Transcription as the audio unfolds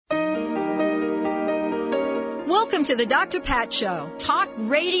Welcome to the Dr. Pat Show. Talk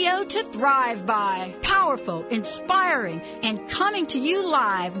radio to thrive by. Powerful, inspiring, and coming to you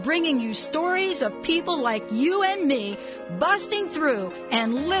live, bringing you stories of people like you and me busting through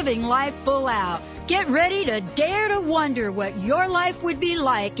and living life full out. Get ready to dare to wonder what your life would be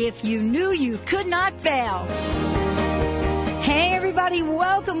like if you knew you could not fail. Hey, everybody.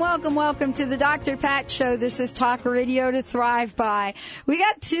 Welcome to the Dr. Pat Show. This is Talk Radio to Thrive By. We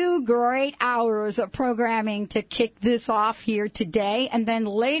got 2 great hours of programming to kick this off here today. And then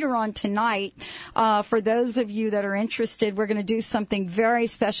later on tonight, for those of you that are interested, we're going to do something very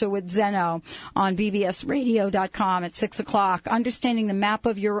special with Zeno on bbsradio.com at 6 o'clock, understanding the map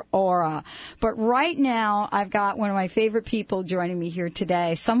of your aura. But right now, I've got one of my favorite people joining me here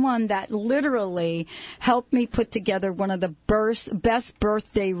today, someone that literally helped me put together one of the best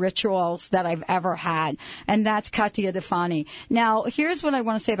birthday rituals that I've ever had, and that's Katya Difani. Now, here's what I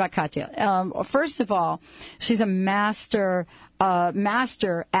want to say about Katya. First of all, she's a master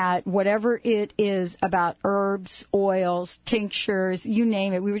at whatever it is about herbs, oils, tinctures, you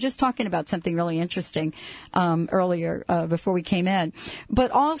name it. We were just talking about something really interesting earlier before we came in.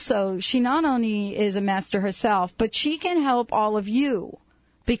 But also, she not only is a master herself, but she can help all of you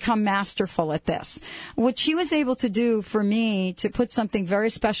become masterful at this. What she was able to do for me to put something very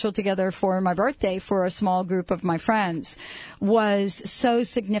special together for my birthday for a small group of my friends was so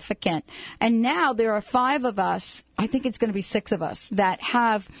significant. And now there are 5 of us, I think it's going to be 6 of us, that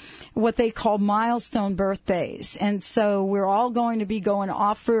have what they call milestone birthdays. And so we're all going to be going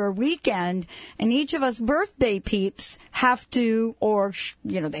off for a weekend, and each of us birthday peeps have to, or,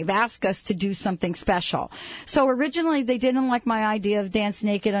 they've asked us to do something special. So originally they didn't like my idea of dance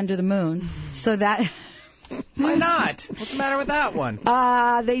naked under the moon. So that... Why not? What's the matter with that one?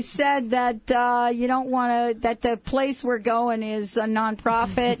 They said that you don't want to, that the place we're going is a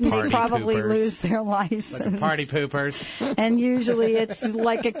nonprofit and they probably lose their license. Like party poopers. And usually it's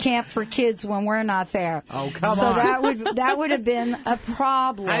like a camp for kids when we're not there. Oh, come on. So that would have been a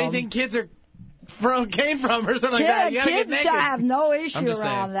problem. How do you think kids came from or something like that? Kids have no issue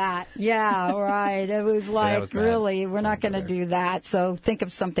around that. Yeah, right. It was like, really, we're not going to do that. So think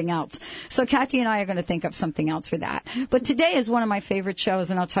of something else. So Katya and I are going to think of something else for that. But today is one of my favorite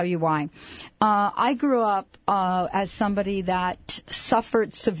shows, and I'll tell you why. I grew up as somebody that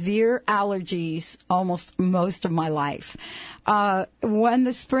suffered severe allergies almost most of my life. When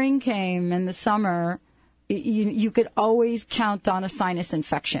the spring came and the summer, you could always count on a sinus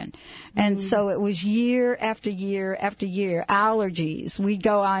infection. And so it was year after year after year, allergies. We'd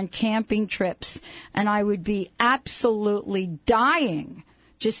go on camping trips, and I would be absolutely dying,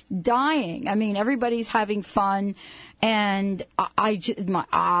 just dying. I mean, everybody's having fun, and my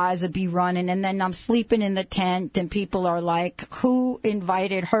eyes would be running, and then I'm sleeping in the tent, and people are like, who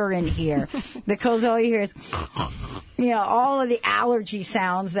invited her in here? Because all you hear is... all of the allergy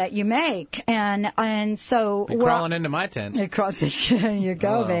sounds that you make. And so... You're crawling into my tent. There you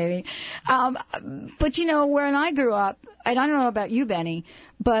go, baby. But, when I grew up, and I don't know about you, Benny,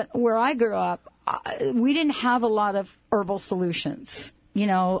 but where I grew up, we didn't have a lot of herbal solutions.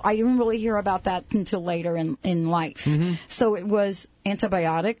 I didn't really hear about that until later in life. Mm-hmm. So it was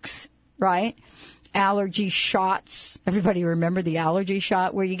antibiotics, right? Allergy shots. Everybody remember the allergy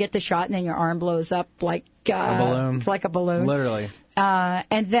shot where you get the shot and then your arm blows up like a balloon. Like a balloon. Literally.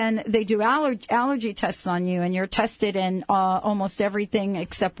 And then they do allergy tests on you, and you're tested in almost everything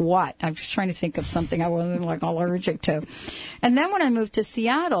except what? I'm just trying to think of something I wasn't allergic to. And then when I moved to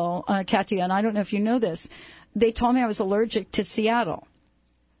Seattle, Katya, and I don't know if you know this, they told me I was allergic to Seattle.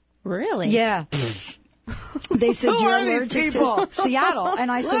 Really? Yeah. They said, you're allergic to Seattle.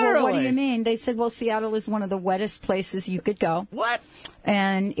 And I said, well, what do you mean? They said, well, Seattle is one of the wettest places you could go. What?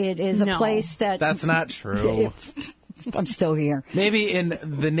 And it is a place that... That's not true. I'm still here. Maybe in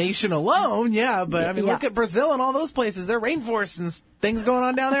the nation alone, yeah. But, I mean, look at Brazil and all those places. There are rainforests and things going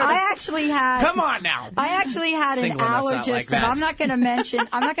on down there. I actually had... Come on now. I actually had an allergist, and I'm not going to mention...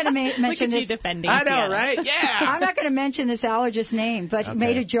 I'm not going to mention look at this... You defending I know, Seattle. right? Yeah. I'm not going to mention this allergist's name, but he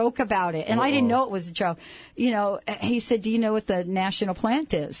made a joke about it, and I didn't know it was a joke. He said, do you know what the national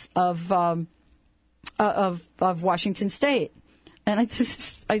plant is of Washington State? And I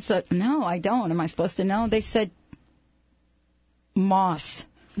said, no, I don't. Am I supposed to know? They said, moss.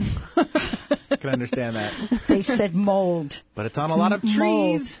 I can understand that. They said mold. But it's on a lot of trees.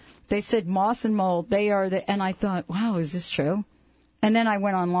 Mold. They said moss and mold. They are and I thought, wow, is this true? And then I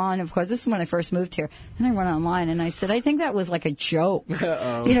went online, of course, this is when I first moved here. And I went online and I said, I think that was like a joke.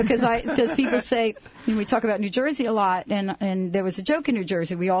 Uh-oh. Because people say, we talk about New Jersey a lot, and there was a joke in New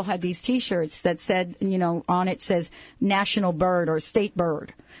Jersey. We all had these T-shirts that said, on it says national bird or state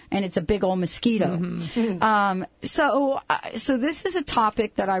bird. and it's a big old mosquito. So this is a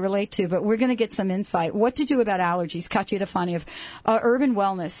topic that I relate to, but we're going to get some insight. What to do about allergies. Katya Difani of Urban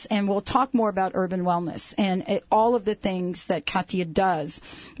Wellness, and we'll talk more about urban wellness and all of the things that Katya does,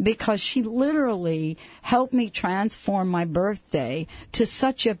 because she literally helped me transform my birthday to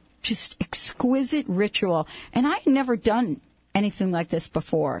such a just exquisite ritual. And I had never done anything like this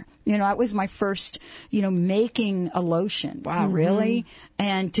before. It was my first, making a lotion. Wow, really?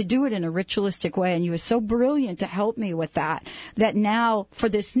 And to do it in a ritualistic way. And you were so brilliant to help me with that now for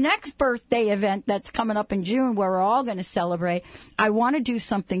this next birthday event that's coming up in June, where we're all going to celebrate, I want to do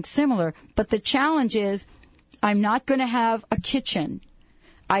something similar. But the challenge is I'm not going to have a kitchen.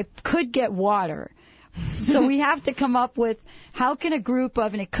 I could get water. So we have to come up with how can a group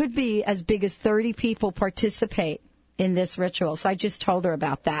of, and it could be as big as 30 people, participate in this ritual. So I just told her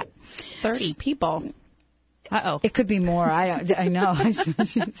about that. 30 people. Uh-oh. It could be more. I know.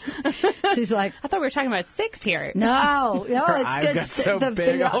 She's like, I thought we were talking about 6 here. No, Her it's eyes got so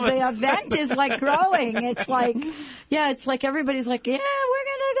big. The event is like growing. It's like, it's like everybody's like, we're going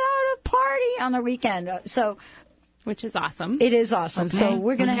to go to party on the weekend. Which is awesome. It is awesome. Okay. So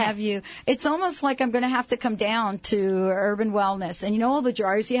we're going to have you. It's almost like I'm going to have to come down to Urban Wellness. And all the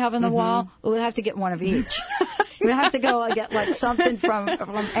jars you have on the wall? We'll have to get one of each. We'll have to go and get like something from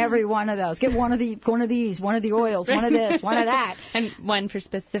every one of those. Get one of these, one of the oils, one of this, one of that. And one for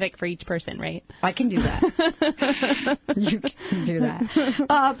specific for each person, right? I can do that. You can do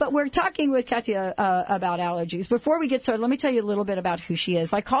that. But we're talking with Katya about allergies. Before we get started, let me tell you a little bit about who she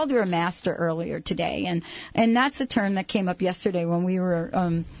is. I called her a master earlier today, and that's a term that came up yesterday when we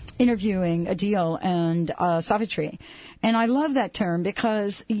were interviewing Adil and Savitri. And I love that term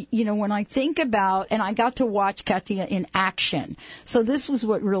because, when I think about, and I got to watch Katya in action. So this was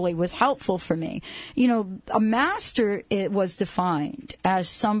what really was helpful for me. A master, it was defined as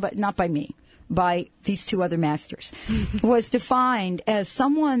somebody, not by me, by these 2 other masters, was defined as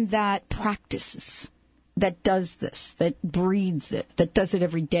someone that practices, that does this, that breathes it, that does it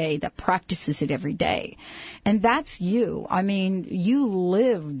every day, that practices it every day. And that's you. I mean, you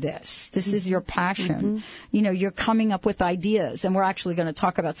live this. This is your passion. You're coming up with ideas. And we're actually going to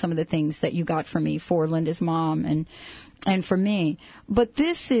talk about some of the things that you got from me for Linda's mom and for me. But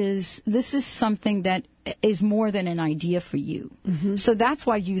this is something that is more than an idea for you. So that's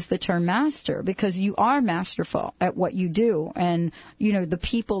why I use the term master, because you are masterful at what you do. And, the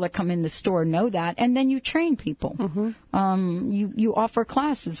people that come in the store know that. And then you train people. You offer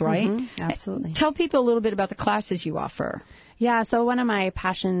classes, right? Absolutely. Tell people a little bit about the classes you offer. Yeah, so one of my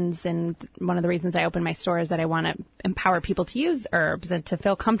passions and one of the reasons I opened my store is that I want to empower people to use herbs and to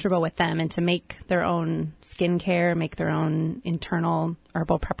feel comfortable with them and to make their own skincare, make their own internal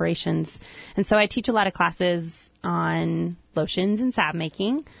herbal preparations. And so I teach a lot of classes on lotions and salve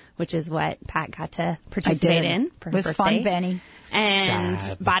making, which is what Pat got to participate in for her birthday. It was fun, Benny.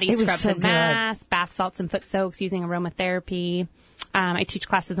 And body scrubs and masks, bath salts and foot soaks using aromatherapy. I teach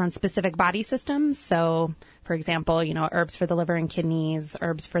classes on specific body systems. So, for example, herbs for the liver and kidneys,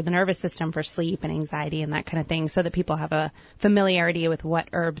 herbs for the nervous system for sleep and anxiety and that kind of thing, so that people have a familiarity with what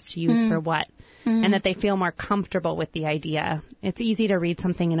herbs to use for what, and that they feel more comfortable with the idea. It's easy to read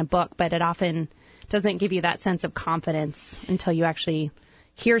something in a book, but it often doesn't give you that sense of confidence until you actually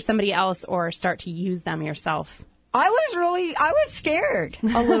hear somebody else or start to use them yourself. I was scared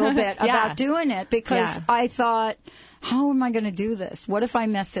a little bit about doing it because I thought, how am I going to do this? What if I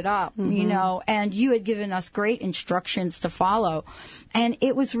mess it up? And you had given us great instructions to follow. And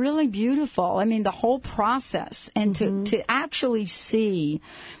it was really beautiful. I mean, the whole process and to actually see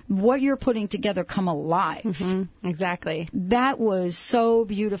what you're putting together come alive. Exactly. That was so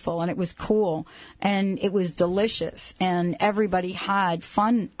beautiful and it was cool and it was delicious and everybody had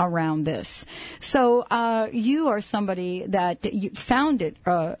fun around this. So, you are somebody that you founded,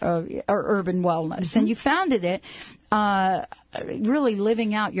 Urban Wellness and you founded it really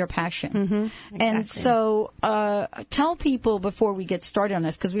living out your passion. Exactly. And so tell people before we get started on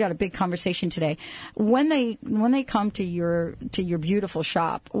this, because we got a big conversation today, when they come to your beautiful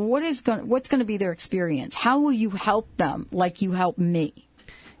shop, what's going to be their experience? How will you help them like you help me?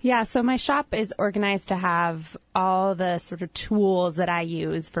 Yeah, so my shop is organized to have all the sort of tools that I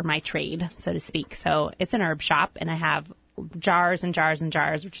use for my trade, so to speak. So it's an herb shop, and I have jars and jars and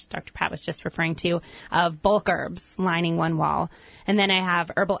jars, which Dr. Pat was just referring to, of bulk herbs lining one wall. And then I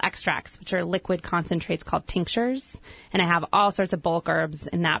have herbal extracts, which are liquid concentrates called tinctures. And I have all sorts of bulk herbs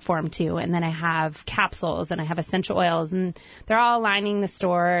in that form too. And then I have capsules and I have essential oils, and they're all lining the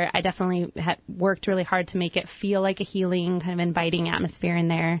store. I definitely worked really hard to make it feel like a healing, kind of inviting atmosphere in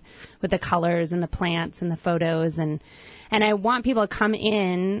there with the colors and the plants and the photos. And I want people to come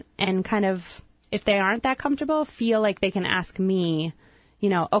in and kind of, if they aren't that comfortable, feel like they can ask me,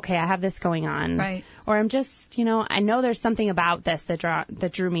 okay, I have this going on. Right. Or I'm just, I know there's something about this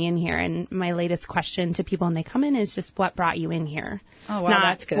that drew me in here. And my latest question to people when they come in is just, what brought you in here? Oh, wow, Not,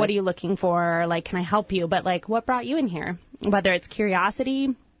 that's good. what are you looking for? Like, can I help you? But like, what brought you in here? Whether it's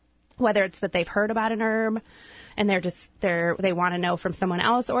curiosity, whether it's that they've heard about an herb, and they want to know from someone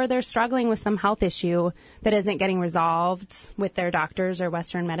else, or they're struggling with some health issue that isn't getting resolved with their doctors or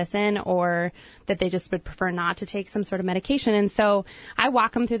Western medicine, or that they just would prefer not to take some sort of medication. And so I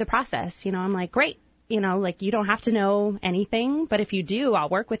walk them through the process. I'm like, great. You don't have to know anything, but if you do, I'll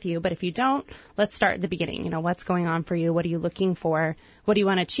work with you. But if you don't, let's start at the beginning. What's going on for you? What are you looking for? What do you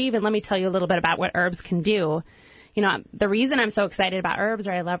want to achieve? And let me tell you a little bit about what herbs can do. The reason I'm so excited about herbs,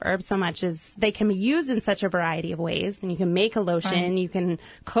 or I love herbs so much, is they can be used in such a variety of ways. And you can make a lotion, right. You can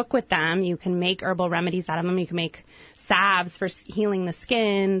cook with them, you can make herbal remedies out of them, you can make salves for healing the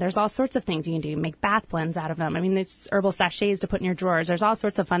skin. There's all sorts of things you can do. You can make bath blends out of them. I mean, there's herbal sachets to put in your drawers. There's all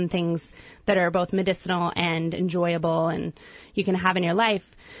sorts of fun things that are both medicinal and enjoyable and you can have in your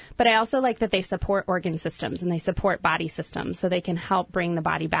life. But I also like that they support organ systems and they support body systems, so they can help bring the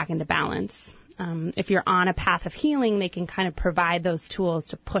body back into balance. If you're on a path of healing, they can kind of provide those tools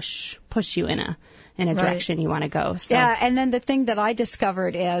to push you in a direction you want to go. So. Yeah, and then the thing that I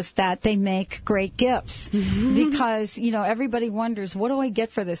discovered is that they make great gifts because, everybody wonders, what do I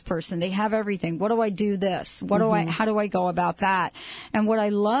get for this person? They have everything. What do I do this? How do I go about that? And what I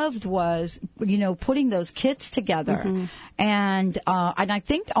loved was, putting those kits together. And I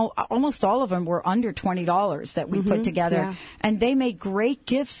think almost all of them were under $20 that we put together. Yeah. And they made great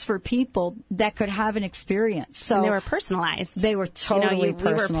gifts for people that could have an experience. So and they were personalized. They were totally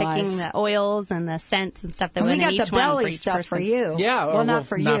personalized. We were picking the oils and the scents and stuff that went in each one. We got the belly stuff for you. Yeah. Well, not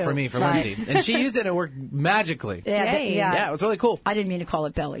for you. Not for me, for Lindsay. And she used it and it worked magically. Yeah, it was really cool. I didn't mean to call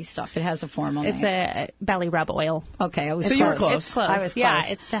it belly stuff. It has a formal name. It's a belly rub oil. Okay, I was so close. you were close. It's close. I was close. Yeah,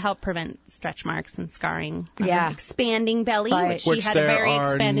 it's to help prevent stretch marks and scarring. Expanding Expanding belly, which she had a very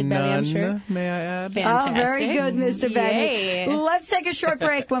expanded belly, I'm sure. May I add? Fantastic. Oh, very good, Mr. Benny. Let's take a short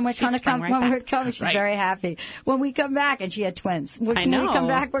break. When we're going to come, she's very happy. When we come back, and she had twins. When we come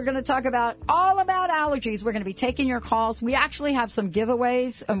back, we're going to talk all about allergies. We're going to be taking your calls. We actually have some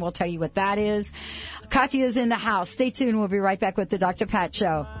giveaways, and we'll tell you what that is. Katya is in the house. Stay tuned. We'll be right back with the Dr. Pat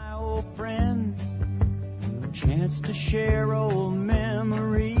Show. My old friend, a chance to share old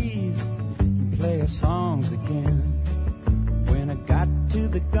memories and play our songs again. When I got to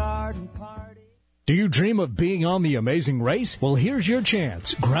the garden party. Do you dream of being on The Amazing Race? Well, here's your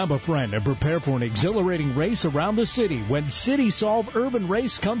chance. Grab a friend and prepare for an exhilarating race around the city when City Solve Urban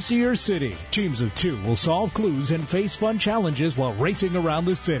Race comes to your city. Teams of 2 will solve clues and face fun challenges while racing around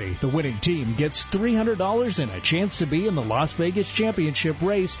the city. The winning team gets $300 and a chance to be in the Las Vegas Championship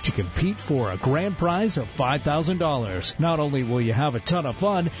race to compete for a grand prize of $5,000. Not only will you have a ton of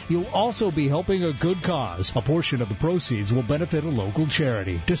fun, you'll also be helping a good cause. A portion of the proceeds will benefit a local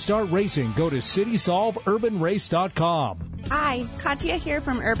charity. To start racing, go to CitySolveUrbanRace.com. Hi, Katya here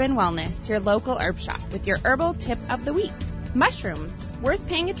from Herban Wellness, your local herb shop, with your herbal tip of the week. Mushrooms. Worth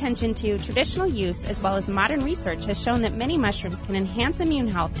paying attention to, traditional use as well as modern research has shown that many mushrooms can enhance immune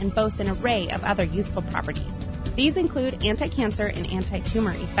health and boast an array of other useful properties. These include anti-cancer and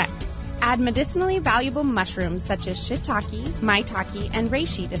anti-tumor effects. Add medicinally valuable mushrooms such as shiitake, maitake, and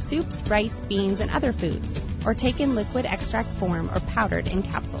reishi to soups, rice, beans, and other foods, or take in liquid extract form or powdered in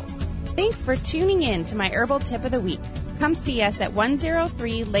capsules. Thanks for tuning in to my herbal tip of the week. Come see us at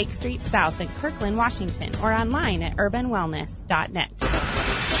 103 Lake Street South in Kirkland, Washington, or online at urbanwellness.net.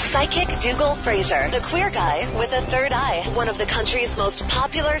 Psychic Dougal Fraser, the queer guy with a third eye, one of the country's most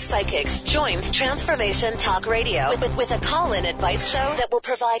popular psychics, joins Transformation Talk Radio with a call-in advice show that will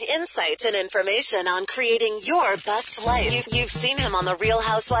provide insights and information on creating your best life. You've seen him on The Real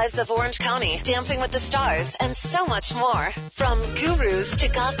Housewives of Orange County, Dancing with the Stars, and so much more. From gurus to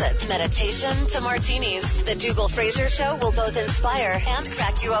gossip, meditation to martinis, the Dougal Fraser Show will both inspire and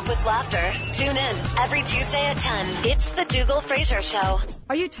crack you up with laughter. Tune in every Tuesday at 10. It's the Dougal Fraser Show.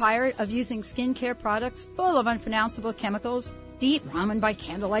 Are you tired of using skincare products full of unpronounceable chemicals? Do you eat ramen by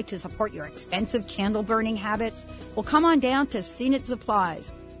candlelight to support your expensive candle burning habits? Well, come on down to Zenith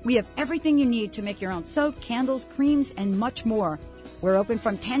Supplies. We have everything you need to make your own soap, candles, creams, and much more. We're open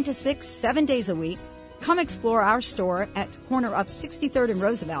from 10 to 6, 7 days a week. Come explore our store at the corner of 63rd and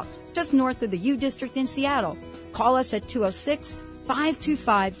Roosevelt, just north of the U District in Seattle. Call us at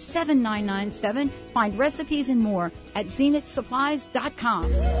 206-525-7997. Find recipes and more at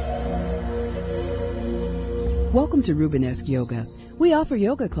zenithsupplies.com. Welcome to Rubenesque Yoga. We offer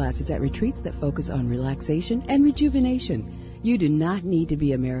yoga classes at retreats that focus on relaxation and rejuvenation. You do not need to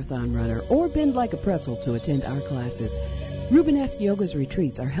be a marathon runner or bend like a pretzel to attend our classes. Rubenesque Yoga's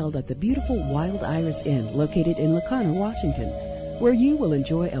retreats are held at the beautiful Wild Iris Inn located in Locarno, Washington, where you will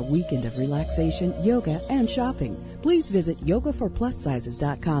enjoy a weekend of relaxation, yoga, and shopping. Please visit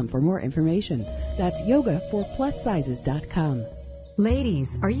yogaforplussizes.com for more information. That's yogaforplussizes.com.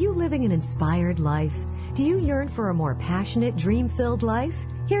 Ladies, are you living an inspired life? Do you yearn for a more passionate, dream-filled life?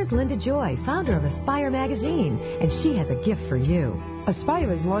 Here's Linda Joy, founder of Aspire Magazine, and she has a gift for you. Aspire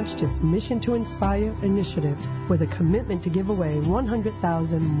has launched its Mission to Inspire initiative with a commitment to give away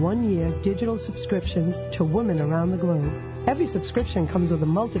 100,000 one-year digital subscriptions to women around the globe. Every subscription comes with a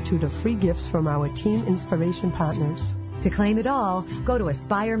multitude of free gifts from our team inspiration partners. To claim it all, go to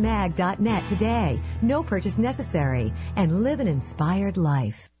aspiremag.net today. No purchase necessary. And live an inspired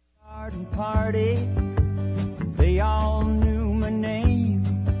life. Garden party, they all knew my name.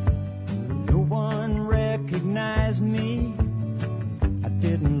 No one recognized me. I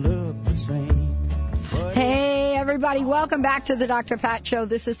didn't look the same. Hey, everybody. Welcome back to the Dr. Pat Show.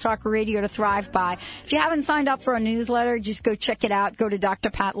 This is Talk Radio to Thrive By. If you haven't signed up for a newsletter, just go check it out. Go to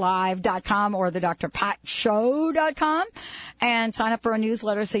drpatlive.com or the drpatshow.com and sign up for a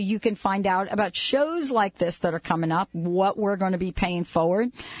newsletter so you can find out about shows like this that are coming up, what we're going to be paying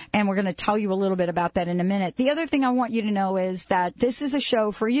forward, and we're going to tell you a little bit about that in a minute. The other thing I want you to know is that this is a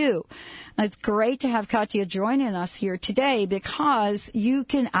show for you. It's great to have Katya joining us here today because you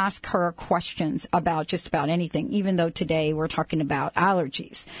can ask her questions about just about anything, even though today we're talking about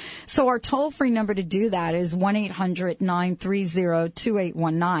allergies. So our toll-free number to do that is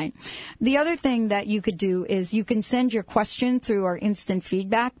 1-800-930-2819. The other thing that you could do is you can send your question through our instant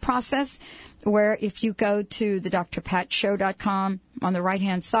feedback process, where if you go to the drpatshow.com on the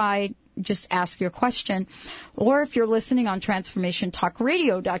right-hand side, just ask your question. Or if you're listening on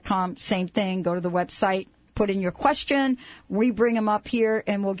transformationtalkradio.com, same thing, go to the website, put in your question, we bring them up here,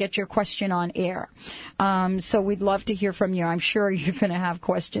 and we'll get your question on air. So we'd love to hear from you. I'm sure you're going to have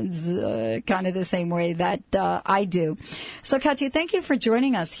questions kind of the same way that I do. So, Katya, thank you for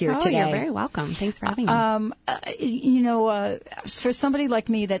joining us here today. You're very welcome. Thanks for having me. For somebody like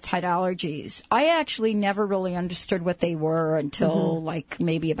me that's had allergies, I actually never really understood what they were until like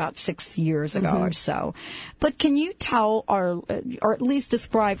maybe about 6 years ago or so. But can you tell or at least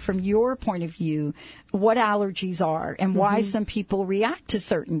describe from your point of view what allergies are and why some people react to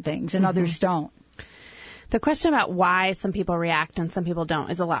certain things and others don't? The question about why some people react and some people don't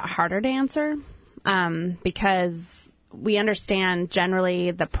is a lot harder to answer because we understand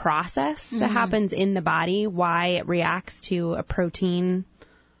generally the process that happens in the body, why it reacts to a protein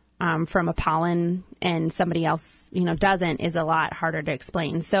from a pollen and somebody else, doesn't, is a lot harder to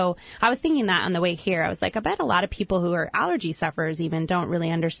explain. So I was thinking that on the way here. I was like, I bet a lot of people who are allergy sufferers even don't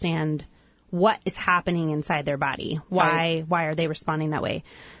really understand what is happening inside their body. Why are they responding that way?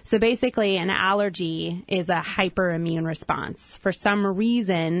 So basically, an allergy is a hyperimmune response. For some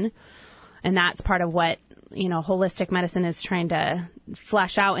reason, and that's part of what, holistic medicine is trying to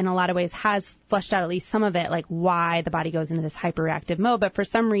flesh out in a lot of ways, has fleshed out at least some of it, like why the body goes into this hyperreactive mode. But for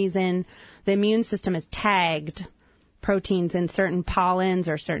some reason, the immune system is tagged proteins in certain pollens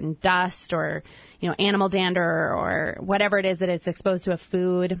or certain dust or, animal dander or whatever it is that it's exposed to a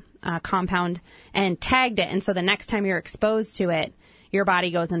food compound and tagged it. And so the next time you're exposed to it, your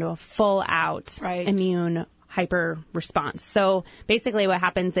body goes into a full out immune hyper response. So basically what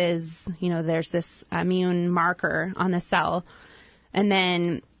happens is, there's this immune marker on the cell, and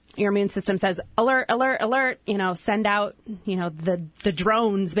then your immune system says, alert, alert, alert, send out, the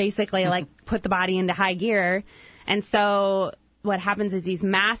drones, basically, like put the body into high gear. And so what happens is these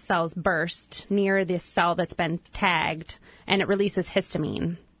mast cells burst near this cell that's been tagged, and it releases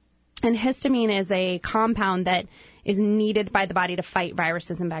histamine. And histamine is a compound that is needed by the body to fight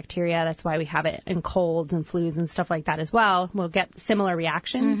viruses and bacteria. That's why we have it in colds and flus and stuff like that as well. We'll get similar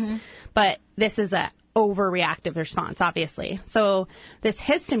reactions, but this is a overreactive response, obviously. So this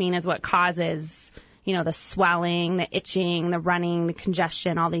histamine is what causes, the swelling, the itching, the running, the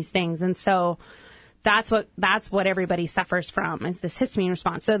congestion, all these things. And so that's what everybody suffers from, is this histamine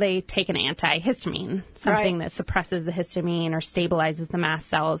response. So they take an antihistamine, something that suppresses the histamine or stabilizes the mast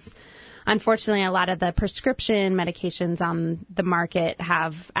cells. unfortunately, a lot of the prescription medications on the market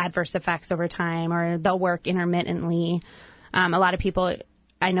have adverse effects over time, or they'll work intermittently. A lot of people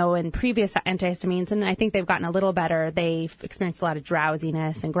I know in previous antihistamines, and I think they've gotten a little better, they've experienced a lot of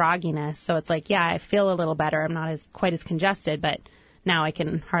drowsiness and grogginess. So it's like, yeah, I feel a little better. I'm not quite as congested, but now I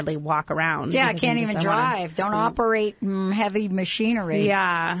can hardly walk around. Yeah, I can't even drive. Don't operate heavy machinery.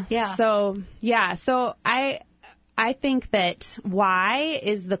 Yeah. Yeah. So I think that why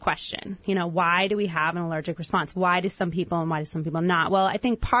is the question. You know, why do we have an allergic response? Why do some people and why do some people not? Well, I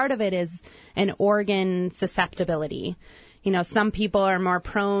think part of it is an organ susceptibility. You know, some people are more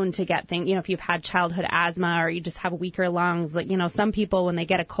prone to get things, you know, if you've had childhood asthma or you just have weaker lungs, like, you know, some people, when they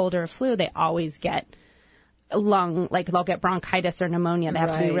get a cold or a flu, they always get they'll get bronchitis or pneumonia. They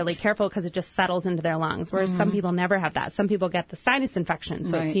have to be really careful because it just settles into their lungs. Whereas some people never have that. Some people get the sinus infection.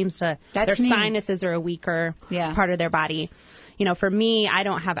 So it seems their sinuses are a weaker part of their body. You know, for me, I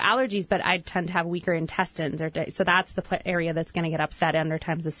don't have allergies, but I tend to have weaker intestines. So that's the area that's going to get upset under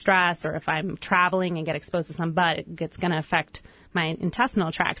times of stress, or if I'm traveling and get exposed to some bud, it's going to affect my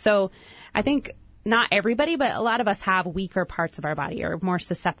intestinal tract. So I think not everybody, but a lot of us have weaker parts of our body or more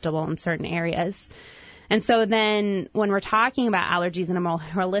susceptible in certain areas. And so then when we're talking about allergies in a more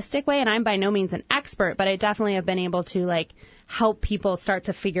holistic way, and I'm by no means an expert, but I definitely have been able to help people start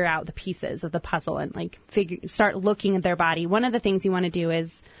to figure out the pieces of the puzzle and start looking at their body. One of the things you want to do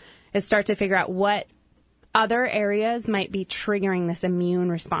is start to figure out what other areas might be triggering this immune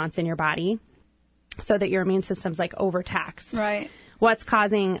response in your body so that your immune system's overtaxed. Right. What's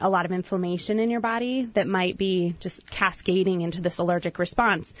causing a lot of inflammation in your body that might be just cascading into this allergic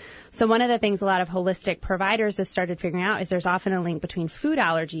response. So one of the things a lot of holistic providers have started figuring out is there's often a link between food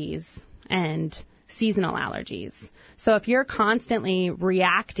allergies and seasonal allergies. So if you're constantly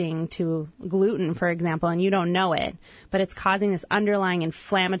reacting to gluten, for example, and you don't know it, but it's causing this underlying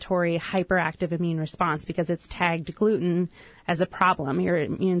inflammatory hyperactive immune response because it's tagged gluten as a problem your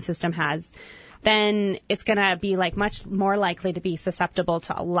immune system has, then it's going to be much more likely to be susceptible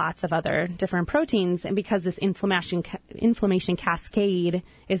to lots of other different proteins. And because this inflammation cascade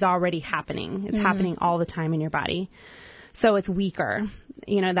is already happening, it's happening all the time in your body. So it's weaker.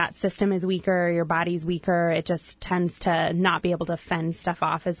 You know, that system is weaker, your body's weaker. It just tends to not be able to fend stuff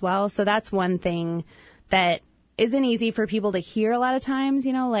off as well. So that's one thing that isn't easy for people to hear a lot of times,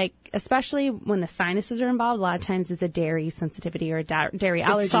 you know, especially when the sinuses are involved, a lot of times it's a dairy sensitivity or a dairy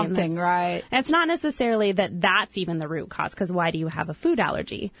allergy. It's something, right? And it's not necessarily that that's even the root cause, because why do you have a food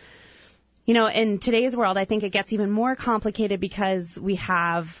allergy? You know, in today's world, I think it gets even more complicated because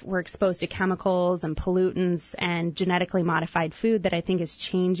we're exposed to chemicals and pollutants and genetically modified food that I think is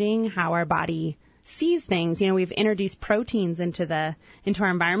changing how our body sees things. You know, we've introduced proteins into our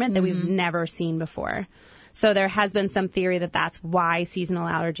environment that we've never seen before. So there has been some theory that that's why seasonal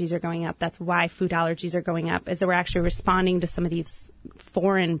allergies are going up. That's why food allergies are going up, is that we're actually responding to some of these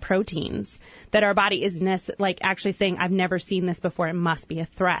foreign proteins that our body is actually saying, I've never seen this before. It must be a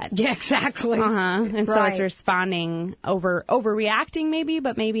threat. Yeah, exactly. And so it's responding, overreacting maybe,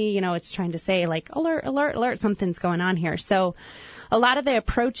 but maybe, you know, it's trying to say alert, alert, alert, something's going on here. So a lot of the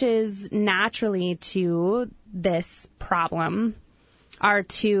approaches naturally to this problem are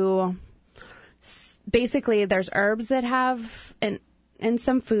to basically, there's herbs that have, and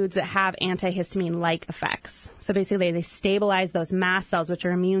some foods that have antihistamine-like effects. So basically, they stabilize those mast cells, which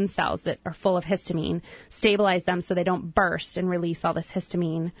are immune cells that are full of histamine, stabilize them so they don't burst and release all this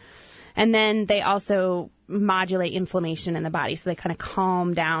histamine. And then they also modulate inflammation in the body, so they kind of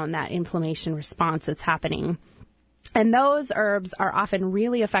calm down that inflammation response that's happening. And those herbs are often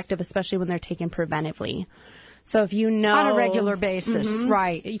really effective, especially when they're taken preventively. So if you know... On a regular basis,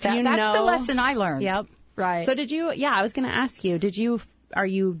 right. That's the lesson I learned. Yep. Right. So I was going to ask you, are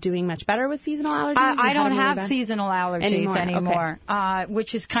you doing much better with seasonal allergies? I don't have seasonal allergies anymore, okay.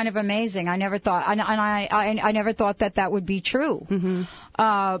 Which is kind of amazing. I never thought, and I never thought that would be true.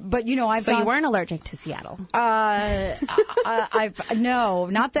 Mm-hmm. But you know, you weren't allergic to Seattle? No,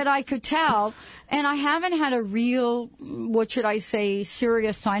 not that I could tell. And I haven't had a real,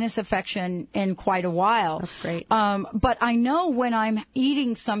 serious sinus infection in quite a while. That's great. But I know when I'm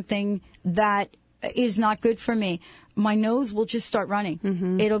eating something that is not good for me, my nose will just start running.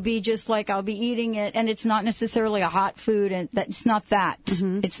 Mm-hmm. It'll be just I'll be eating it, and it's not necessarily a hot food, and it's not that.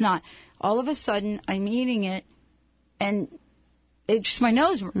 Mm-hmm. It's not. All of a sudden, I'm eating it, and my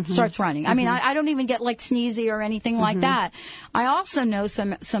nose starts running. I mean, I don't even get sneezy or anything like that. I also know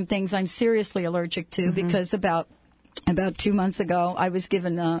some things I'm seriously allergic to because about about 2 months ago, I was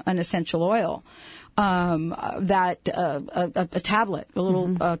given an essential oil. A tablet, a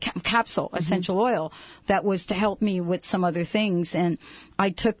little capsule, essential oil that was to help me with some other things. And I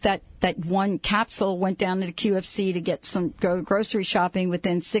took that one capsule, went down to the QFC to get some grocery shopping.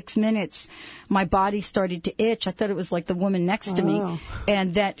 Within 6 minutes, my body started to itch. I thought it was like the woman next to me.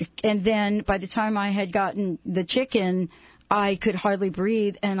 And then by the time I had gotten the chicken, I could hardly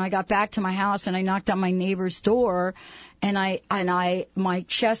breathe. And I got back to my house and I knocked on my neighbor's door. And my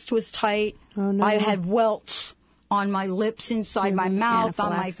chest was tight. Oh, no. I had welts on my lips, inside my mouth,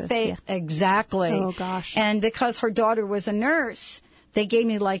 on my face. Yeah. Exactly. Oh, gosh. And because her daughter was a nurse, they gave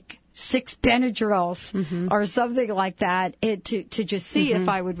me like 6 Benadryls or something like that to just see if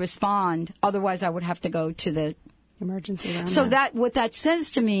I would respond. Otherwise, I would have to go to the emergency room. So what that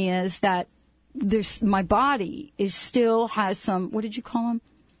says to me is that my body still has some, what did you call them?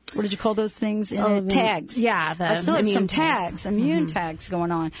 What did you call those things? Tags. Yeah, I still have some tags, immune tags going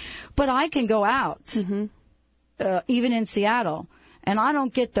on. But I can go out, even in Seattle, and I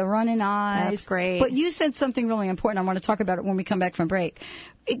don't get the running eyes. That's great. But you said something really important. I want to talk about it when we come back from break.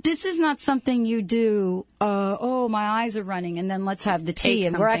 This is not something you do, my eyes are running, and then let's have the tea,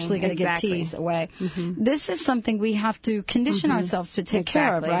 and we're actually going to give teas away. This is something we have to condition ourselves to take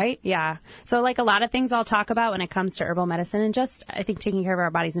care of, right? Yeah. So like a lot of things I'll talk about when it comes to herbal medicine and just, I think, taking care of our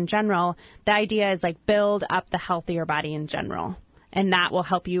bodies in general, the idea is like build up the healthier body in general. And that will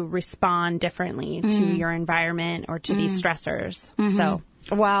help you respond differently to your environment or to these stressors. So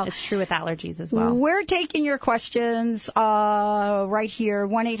wow. It's true with allergies as well. We're taking your questions right here,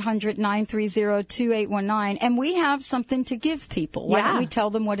 1-800-930-2819. And we have something to give people. Why don't we tell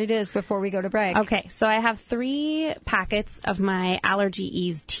them what it is before we go to break? Okay, so I have 3 packets of my Allergy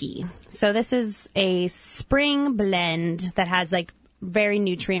Ease tea. So this is a spring blend that has like very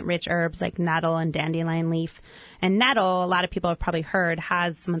nutrient-rich herbs like nettle and dandelion leaf. And nettle, a lot of people have probably heard,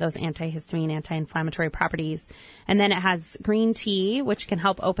 has some of those antihistamine, anti-inflammatory properties. And then it has green tea, which can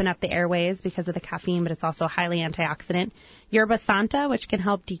help open up the airways because of the caffeine, but it's also highly antioxidant. Yerba Santa, which can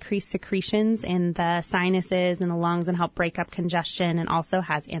help decrease secretions in the sinuses and the lungs and help break up congestion, and also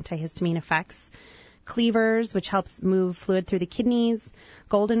has antihistamine effects. Cleavers, which helps move fluid through the kidneys.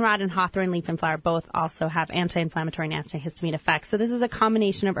 Goldenrod and hawthorn leaf and flower both also have anti-inflammatory and antihistamine effects. So this is a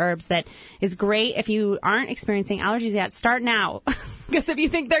combination of herbs that is great if you aren't experiencing allergies yet. Start now, because if you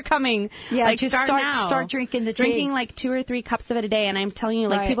think they're coming, just start drinking the tea. Drinking like 2 or 3 cups of it a day. And I'm telling you,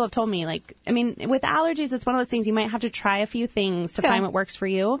 like people have told me, like, I mean, with allergies, it's one of those things you might have to try a few things to find what works for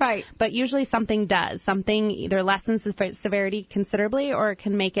you. Right. But usually something does. Something either lessens the severity considerably, or it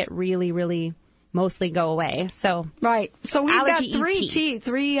can make it really, really mostly go away. So So we've got 3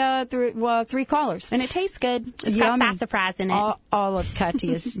 callers, and it tastes good. It's got sassafras in it. All of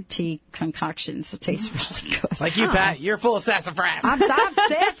Katya's tea concoctions taste really good. Like you, Pat, you're full of sassafras. I'm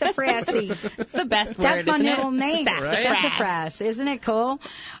sassafrassy. It's the best word. That's my middle name. Sassafras. Isn't it cool?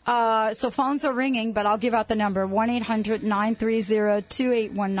 So phones are ringing, but I'll give out the number: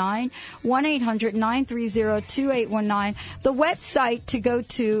 1-800-930-2819. 1-800-930-2819. The website to go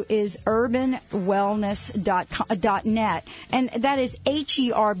to is urbanwellness.net, and that is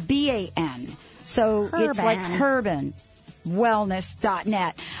Herban. So it's like Herban.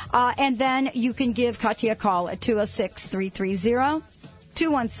 Wellness.net. And then you can give Katya a call at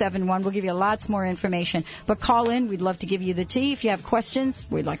 206-330-2171. We'll give you lots more information. But call in. We'd love to give you the tea. If you have questions,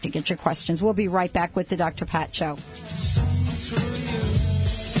 we'd like to get your questions. We'll be right back with the Dr. Pat Show.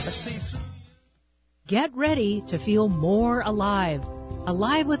 Get ready to feel more alive.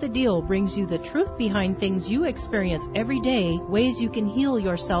 Alive with a Deal brings you the truth behind things you experience every day, ways you can heal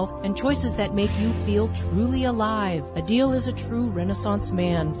yourself, and choices that make you feel truly alive. A Deal is a true Renaissance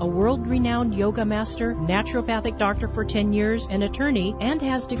man, a world-renowned yoga master, naturopathic doctor for 10 years, an attorney, and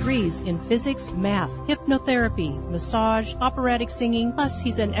has degrees in physics, math, hypnotherapy, massage, operatic singing, plus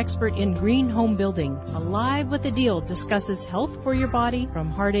he's an expert in green home building. Alive with a Deal discusses health for your body, from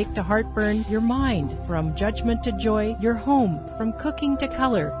heartache to heartburn, your mind, from judgment to joy, your home, from cooking to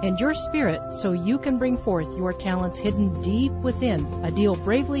color, and your spirit, so you can bring forth your talents hidden deep within. A Deal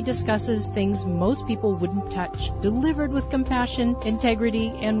bravely discusses things most people wouldn't touch, delivered with compassion, integrity,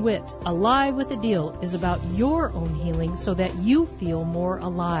 and wit. Alive with a Deal is about your own healing so that you feel more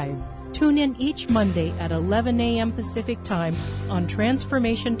alive. Tune in each Monday at 11 a.m. Pacific Time on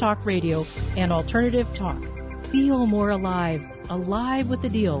Transformation Talk Radio and Alternative Talk. Feel more alive. Alive with a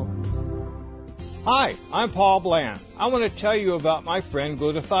Deal. Hi, I'm Paul Bland. I want to tell you about my friend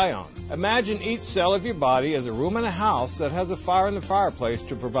glutathione. Imagine each cell of your body as a room in a house that has a fire in the fireplace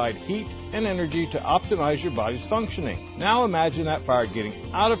to provide heat and energy to optimize your body's functioning. Now imagine that fire getting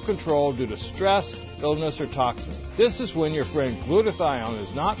out of control due to stress, illness, or toxins. This is when your friend glutathione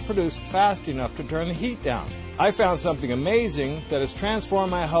is not produced fast enough to turn the heat down. I found something amazing that has transformed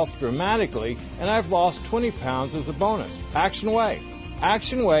my health dramatically, and I've lost 20 pounds as a bonus. Action Way.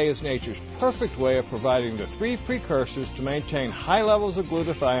 Action Way is nature's perfect way of providing the 3 precursors to maintain high levels of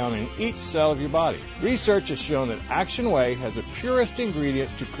glutathione in each cell of your body. Research has shown that Action Way has the purest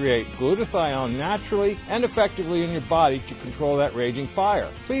ingredients to create glutathione naturally and effectively in your body to control that raging fire.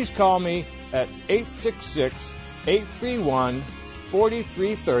 Please call me at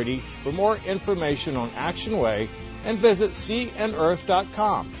 866-831-4330 for more information on Action Way and visit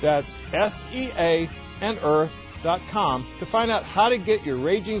seaandearth.com. That's SEA and Earth.com to find out how to get your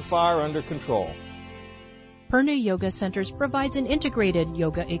raging fire under control. Purna Yoga Centers provides an integrated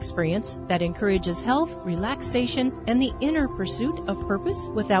yoga experience that encourages health, relaxation, and the inner pursuit of purpose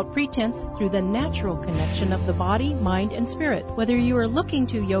without pretense through the natural connection of the body, mind, and spirit. Whether you are looking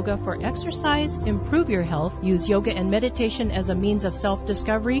to yoga for exercise, improve your health, use yoga and meditation as a means of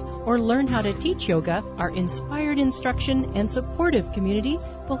self-discovery, or learn how to teach yoga, our inspired instruction and supportive community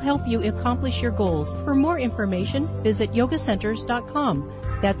will help you accomplish your goals. For more information, visit yogacenters.com.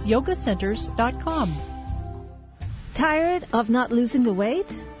 That's yogacenters.com. Tired of not losing the weight?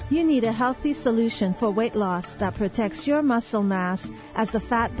 You need a healthy solution for weight loss that protects your muscle mass as the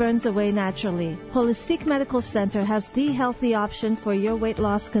fat burns away naturally. Holistic Medical Center has the healthy option for your weight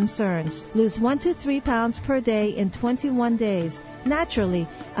loss concerns. Lose 1 to 3 pounds per day in 21 days, naturally,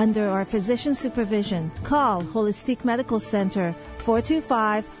 under our physician supervision. Call Holistic Medical Center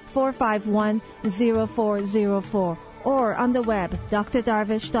 425-451-0404. or on the web,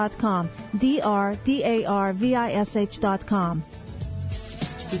 drdarvish.com, drdarvish.com.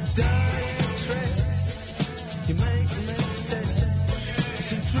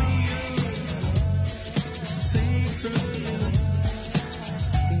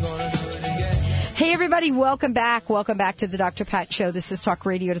 Hey everybody, welcome back. Welcome back to the Dr. Pat Show. This is Talk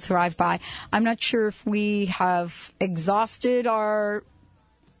Radio to Thrive By. I'm not sure if we have exhausted our...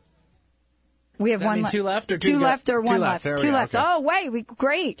 We have one two left or two left or one left. Two left. Okay. Oh, wait,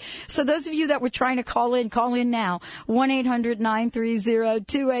 great. So those of you that were trying to call in now.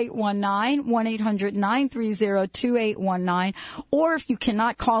 1-800-930-2819, 1-800-930-2819. Or if you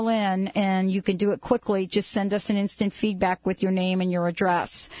cannot call in and you can do it quickly, just send us an instant feedback with your name and your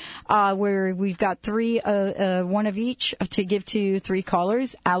address. Where we've got one of each to give to 3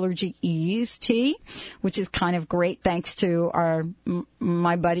 callers. Allergy Ease Tea, which is kind of great thanks to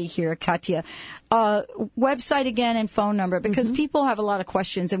my buddy here, Katya. Website again and phone number, because people have a lot of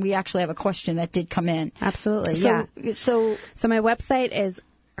questions, and we actually have a question that did come in. Absolutely, So my website is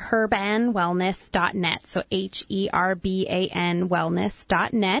herbanwellness.net, so HERBAN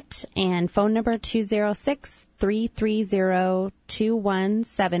wellness.net, and phone number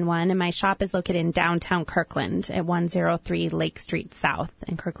 206-330-2171, and my shop is located in downtown Kirkland at 103 Lake Street South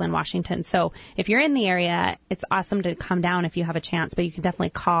in Kirkland, Washington. So if you're in the area, it's awesome to come down if you have a chance, but you can definitely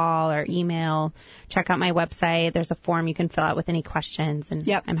call or email. Check out my website. There's a form you can fill out with any questions, and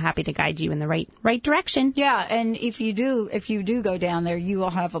I'm happy to guide you in the right direction. Yeah, and if you do go down there, you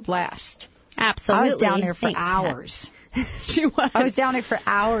will have a blast. Absolutely. I was down there for hours. She was. I was down there for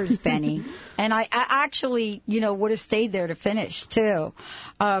hours, Benny. And I actually, would have stayed there to finish, too.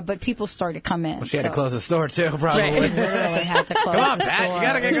 But people started to come in. Well, she had to close the store, too, probably. Right. We really had to close Come on, the Pat, store. you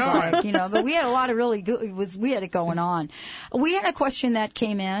got to get going. But we had a lot of really good, we had it going on. We had a question that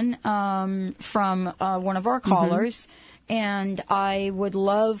came in from one of our callers. And I would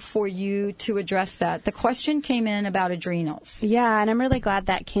love for you to address that. The question came in about adrenals. Yeah, and I'm really glad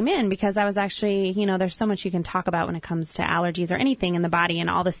that came in, because I was actually, there's so much you can talk about when it comes to allergies or anything in the body and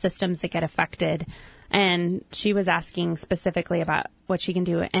all the systems that get affected. And she was asking specifically about what she can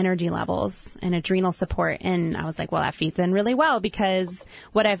do with energy levels and adrenal support. And I was like, well, that feeds in really well, because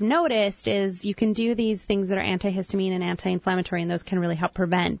what I've noticed is you can do these things that are antihistamine and anti-inflammatory, and those can really help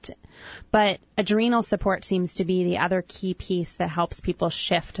prevent. But adrenal support seems to be the other key piece that helps people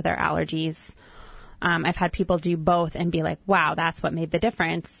shift their allergies. I've had people do both and be like, wow, that's what made the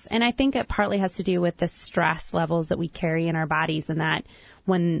difference. And I think it partly has to do with the stress levels that we carry in our bodies, and that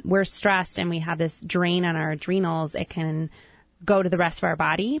when we're stressed and we have this drain on our adrenals, it can go to the rest of our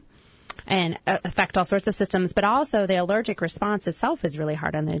body and affect all sorts of systems. But also the allergic response itself is really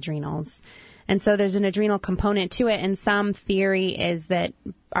hard on the adrenals. And so there's an adrenal component to it. And some theory is that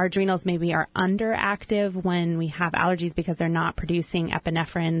our adrenals maybe are underactive when we have allergies because they're not producing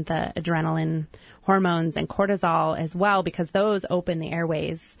epinephrine, the adrenaline hormones and cortisol as well, because those open the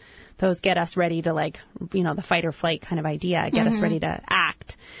airways. Those get us ready to, like, you know, the fight or flight kind of idea, get us ready to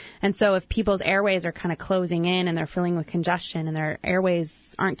act. And so if people's airways are kind of closing in and they're filling with congestion and their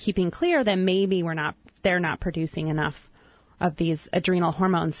airways aren't keeping clear, then maybe they're not producing enough of these adrenal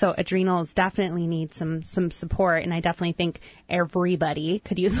hormones. So adrenals definitely need some support. And I definitely think everybody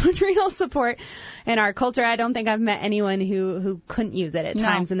could use some adrenal support in our culture. I don't think I've met anyone who couldn't use it at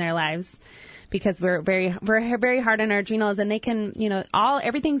times in their lives, because we're very hard on our adrenals, and they can, you know,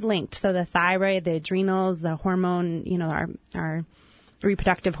 everything's linked. So the thyroid, the adrenals, the hormone, you know, our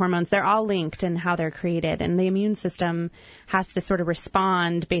reproductive hormones, they're all linked in how they're created. And the immune system has to sort of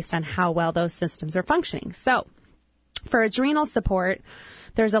respond based on how well those systems are functioning. So for adrenal support,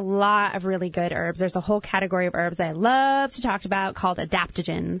 there's a lot of really good herbs. There's a whole category of herbs I love to talk about called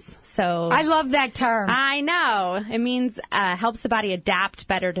adaptogens. So I love that term. I know. It means helps the body adapt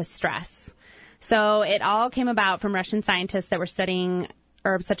better to stress. So it all came about from Russian scientists that were studying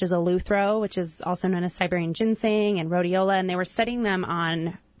herbs such as eleuthero, which is also known as Siberian ginseng, and rhodiola, and they were studying them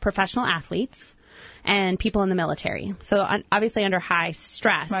on professional athletes and people in the military. So obviously under high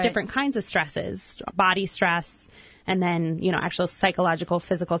stress, different kinds of stresses, body stress, and then, you know, actual psychological,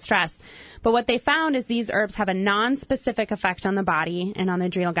 physical stress. But what they found is these herbs have a non-specific effect on the body and on the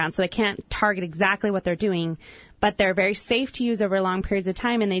adrenal gland. So they can't target exactly what they're doing, but they're very safe to use over long periods of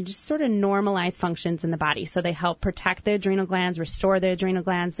time, and they just sort of normalize functions in the body. So they help protect the adrenal glands, restore the adrenal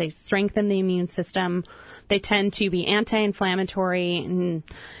glands. They strengthen the immune system. They tend to be anti-inflammatory and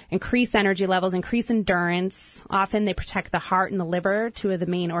increase energy levels, increase endurance. Often they protect the heart and the liver, two of the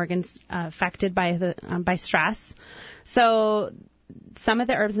main organs affected by stress. So some of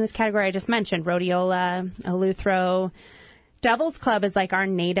the herbs in this category I just mentioned, rhodiola, eleuthero. Devil's Club is like our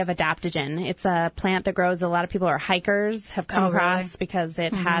native adaptogen. It's a plant that grows. A lot of people are hikers, have come across because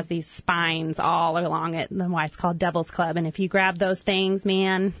it has these spines all along it. That's why it's called Devil's Club. And if you grab those things,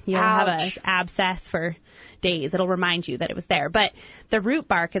 man, you'll have an abscess for days. It'll remind you that it was there. But the root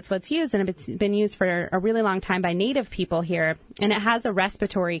bark, it's what's used, and it's been used for a really long time by native people here. And it has a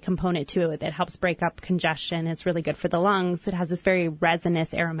respiratory component to it that helps break up congestion. It's really good for the lungs. It has this very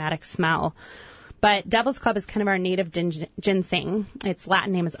resinous, aromatic smell. But Devil's Club is kind of our native ginseng. Its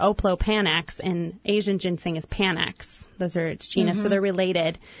Latin name is Oplopanax, and Asian ginseng is Panax. Those are its genus, so they're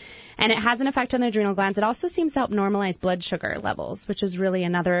related. And it has an effect on the adrenal glands. It also seems to help normalize blood sugar levels, which is really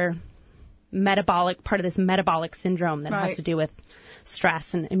another metabolic part of this metabolic syndrome that has to do with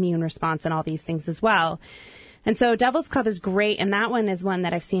stress and immune response and all these things as well. And so Devil's Club is great, and that one is one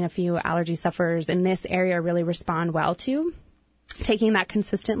that I've seen a few allergy sufferers in this area really respond well to. Taking that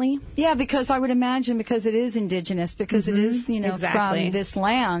consistently? Yeah, because I would imagine, because it is indigenous, because it is, you know, from this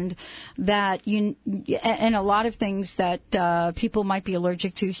land, that and a lot of things that people might be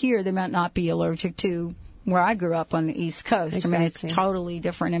allergic to here, they might not be allergic to where I grew up on the East Coast. I mean, it's a totally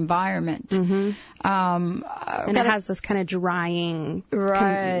different environment. And it has this kind of drying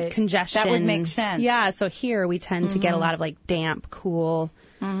congestion. That would make sense. Yeah, so here we tend to get a lot of like damp, cool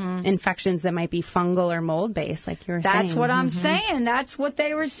infections that might be fungal or mold based, like you were saying. That's what I'm saying. That's what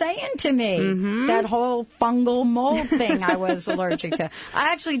they were saying to me. That whole fungal mold thing I was allergic to.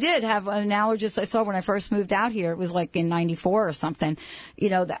 I actually did have an allergist I saw when I first moved out here. It was like in 94 or something. You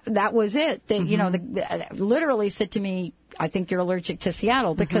know, that was it. They, you know, literally said to me, I think you're allergic to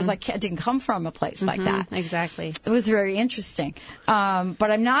Seattle, because I didn't come from a place like that. Exactly. It was very interesting. But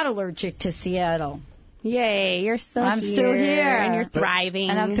I'm not allergic to Seattle. Yay, you're still I'm still here. And you're thriving.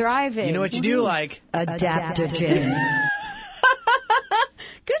 And I'm thriving. You know what you do like? Adaptogen.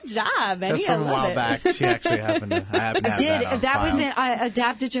 Good job, Benny. That's from a while back. She actually happened to have that was in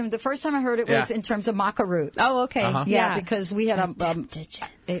adaptogen. The first time I heard it was in terms of maca root. Oh, okay. Yeah, because we had a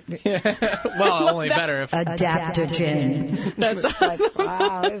adaptogen. Well, only better if adaptogen. That's like,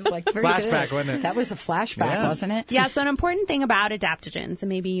 wow, it was like very flashback, good. wasn't it? That was a flashback, wasn't it? Yeah. So an important thing about adaptogens, and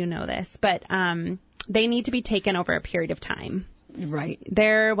maybe you know this, but they need to be taken over a period of time. Right.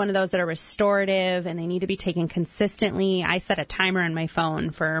 They're one of those that are restorative, and they need to be taken consistently. I set a timer on my phone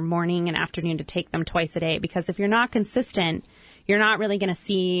for morning and afternoon to take them twice a day, because if you're not consistent, you're not really going to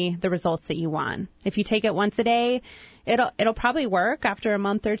see the results that you want. If you take it once a day, it'll probably work after a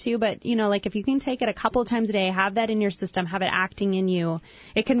month or two, but you know, like if you can take it a couple of times a day, have that in your system, have it acting in you,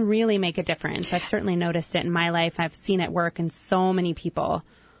 it can really make a difference. I've certainly noticed it in my life. I've seen it work in so many people.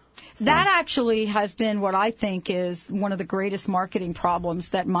 So. That actually has been what I think is one of the greatest marketing problems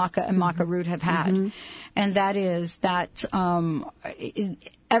that maca and maca root have had. And that is that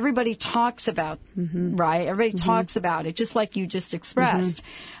everybody talks about, right? Everybody talks about it, just like you just expressed.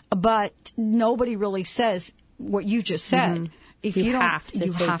 But nobody really says what you just said. If you you don't, have to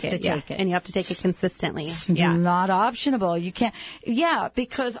you have to take it. And you have to take it consistently. It's not optionable. You can't. Yeah,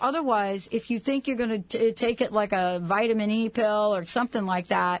 because otherwise, if you think you're going to take it like a vitamin E pill or something like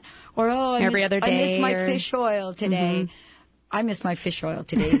that, or every other day, I miss my fish oil today. I miss my fish oil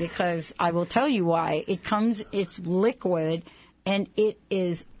today because I will tell you why. It's liquid, and it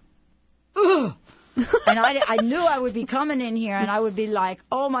is, ugh. And I knew I would be coming in here and I would be like,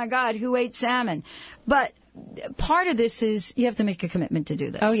 oh my God, who ate salmon? But part of this is you have to make a commitment to do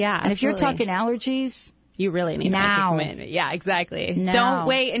this. Oh, yeah. And if you're talking allergies, you really need to make a commitment. Yeah, exactly. Now. Don't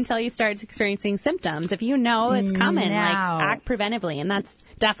wait until you start experiencing symptoms. If you know it's coming, like act preventively. And that's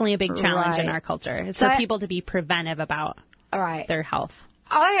definitely a big challenge in our culture. It's for people to be preventive about their health.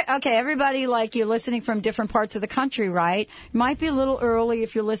 Okay, everybody, like you're listening from different parts of the country, right? Might be a little early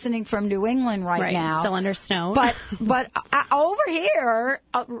if you're listening from New England right now. Still under snow. But over here,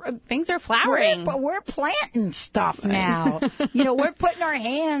 things are flowering. We're planting stuff now. We're putting our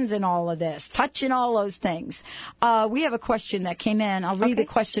hands in all of this, touching all those things. We have a question that came in. I'll read the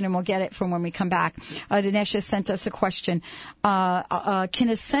question and we'll get it from when we come back. Dinesha sent us a question. Can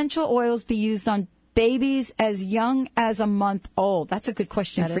essential oils be used on babies as young as a month old? That's a good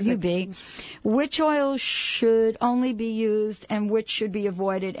question for you, B. Which oils should only be used and which should be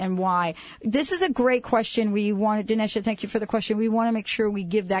avoided and why? This is a great question. Dinesha, thank you for the question. We want to make sure we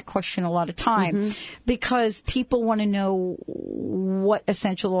give that question a lot of time because people want to know what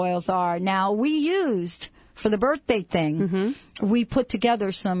essential oils are. Now, we used, for the birthday thing, we put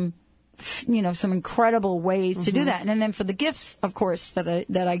together some incredible ways to do that. And then for the gifts, of course, that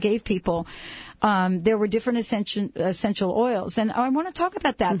I gave people, there were different essential oils. And I want to talk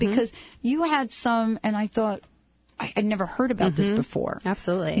about that because you had some, and I thought, I'd never heard about this before.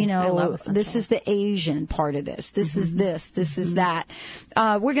 Absolutely. I love this is the Asian part of this. This is this is that.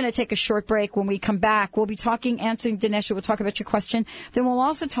 We're going to take a short break. When we come back, we'll be answering Dinesha. We'll talk about your question. Then we'll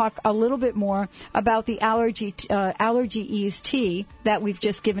also talk a little bit more about the allergy ease tea that we've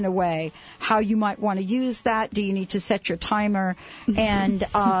just given away, how you might want to use that. Do you need to set your timer? And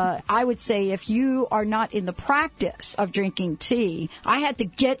I would say if you are not in the practice of drinking tea, I had to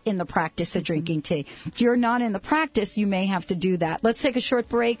get in the practice of drinking tea. If you're not in the practice, you may have to do that. Let's take a short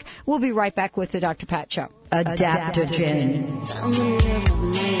break. We'll be right back with the Dr. Pat Show. Adaptogen.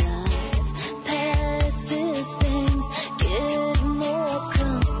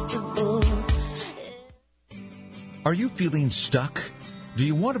 Are you feeling stuck? Do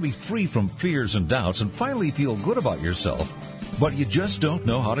you want to be free from fears and doubts and finally feel good about yourself, but you just don't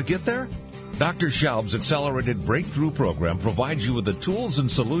know how to get there? Dr. Schaub's Accelerated Breakthrough Program provides you with the tools and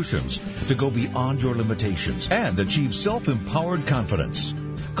solutions to go beyond your limitations and achieve self-empowered confidence.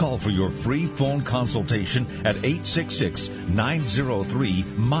 Call for your free phone consultation at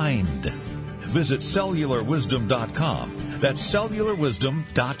 866-903-MIND. Visit cellularwisdom.com. That's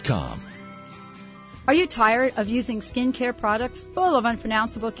cellularwisdom.com. Are you tired of using skincare products full of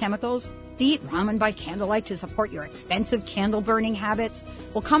unpronounceable chemicals? Do you eat ramen by candlelight to support your expensive candle-burning habits?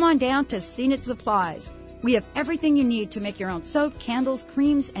 Well, come on down to Zenith Supplies. We have everything you need to make your own soap, candles,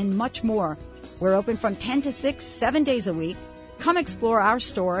 creams, and much more. We're open from 10 to 6, 7 days a week. Come explore our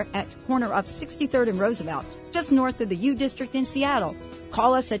store at the corner of 63rd and Roosevelt, just north of the U District in Seattle.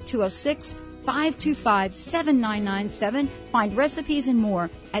 Call us at 206-525-7997. Find recipes and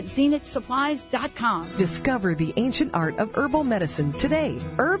more at zenithsupplies.com. Discover the ancient art of herbal medicine today.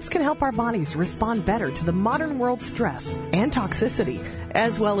 Herbs can help our bodies respond better to the modern world's stress and toxicity,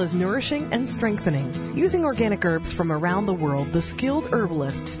 as well as nourishing and strengthening. Using organic herbs from around the world, the skilled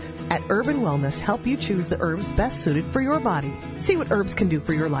herbalists at Urban Wellness help you choose the herbs best suited for your body. See what herbs can do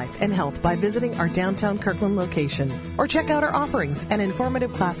for your life and health by visiting our downtown Kirkland location, or check out our offerings and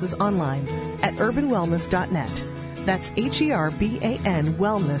informative classes online at urbanwellness.net. That's HERBAN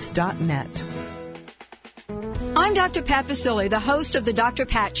wellness.net. I'm Dr. Pat Basile, the host of the Dr.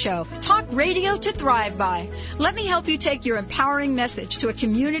 Pat Show, talk radio to thrive by. Let me help you take your empowering message to a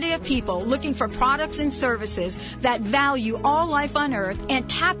community of people looking for products and services that value all life on earth and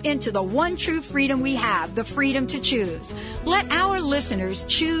tap into the one true freedom we have, the freedom to choose. Let our listeners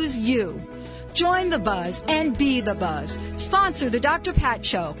choose you. Join the buzz and be the buzz. Sponsor the Dr. Pat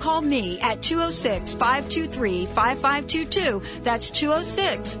Show. Call me at 206-523-5522. That's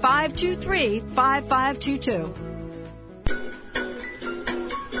 206-523-5522.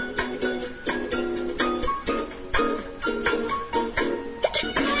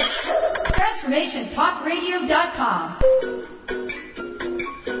 TransformationTalkRadio.com.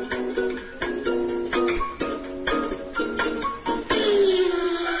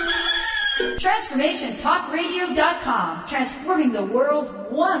 TransformationTalkRadio.com. Transforming the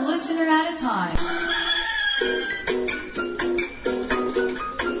world one listener at a time.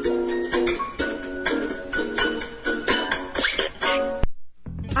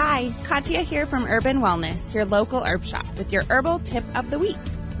 Hi, Katya here from Herban Wellness, your local herb shop, with your herbal tip of the week.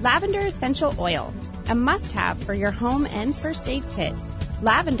 Lavender essential oil, a must-have for your home and first aid kit.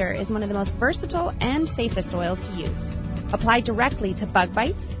 Lavender is one of the most versatile and safest oils to use. Apply directly to bug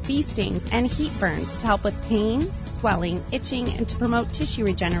bites, bee stings, and heat burns to help with pain, swelling, itching, and to promote tissue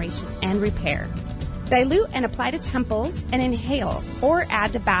regeneration and repair. Dilute and apply to temples and inhale, or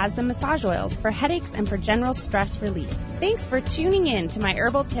add to baths and massage oils for headaches and for general stress relief. Thanks for tuning in to my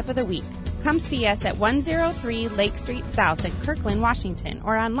herbal tip of the week. Come see us at 103 Lake Street South in Kirkland, Washington,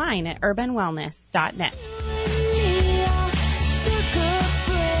 or online at urbanwellness.net.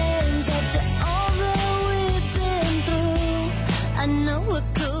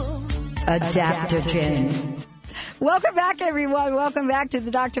 Adaptogen. Welcome back, everyone. Welcome back to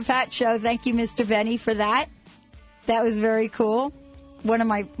the Dr. Pat Show. Thank you, Mr. Benny, for that. That was very cool. One of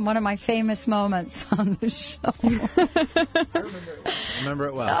my famous moments on the show. I remember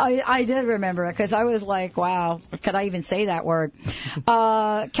it well. I did remember it because I was like, wow, could I even say that word? Katya,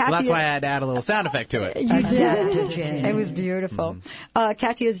 well, that's why I had to add a little sound effect to it. You did. It was beautiful.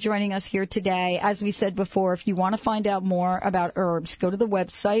 Katya is joining us here today. As we said before, if you want to find out more about herbs, go to the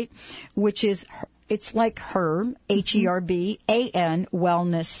website, which is it's like Herb, Herban,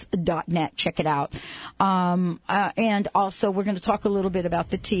 wellness.net. Check it out. And also, we're going to talk a little bit about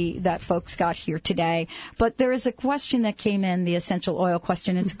the tea that folks got here today. But there is a question that came in, the essential oil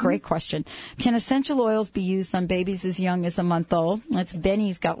question. It's a great question. Can essential oils be used on babies as young as a month old? That's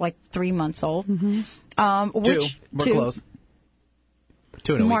Benny's got like 3 months old. Two. We're close.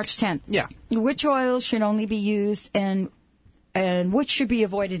 2 in a March week. 10th. Yeah. Which oils should only be used and which should be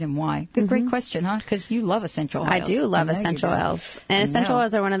avoided and why? Great question, huh? Because you love essential oils. I do love essential oils. And essential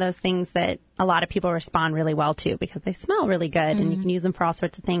oils are one of those things that a lot of people respond really well to because they smell really good and you can use them for all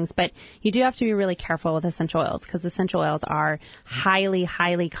sorts of things. But you do have to be really careful with essential oils because essential oils are highly,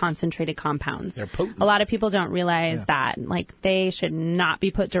 highly concentrated compounds. They're potent. A lot of people don't realize that. Like, they should not be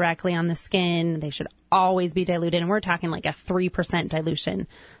put directly on the skin. They should always be diluted. And we're talking like a 3% dilution.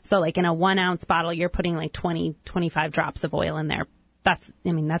 So like in a 1 ounce bottle, you're putting like 20, 25 drops of oil in there. That's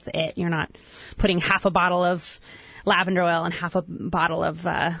it. You're not putting half a bottle of lavender oil and half a bottle of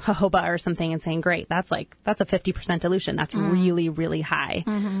jojoba or something and saying, great, that's a 50% dilution. That's really, really high.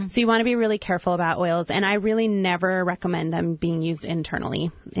 So you want to be really careful about oils. And I really never recommend them being used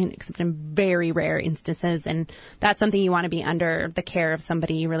internally, except in very rare instances. And that's something you want to be under the care of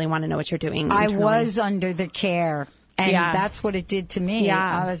somebody. You really want to know what you're doing internally. I was under the care. And that's what it did to me.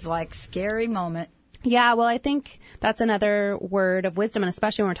 I was like, scary moment. Yeah, well, I think that's another word of wisdom, and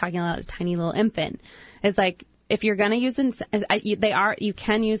especially when we're talking about a tiny little infant, is like, if you're going to use, you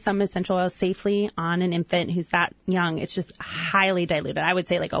can use some essential oils safely on an infant who's that young. It's just highly diluted. I would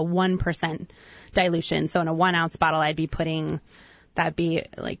say like a 1% dilution. So in a 1 ounce bottle, that'd be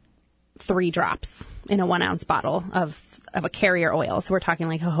like 3 drops in a 1 ounce bottle of a carrier oil. So we're talking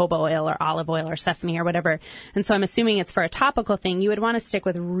like jojoba oil or olive oil or sesame or whatever. And so I'm assuming it's for a topical thing. You would want to stick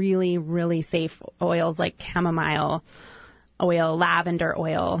with really, really safe oils like chamomile oil, lavender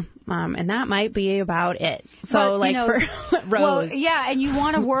oil. And that might be about it. So but, for rose. Well, and you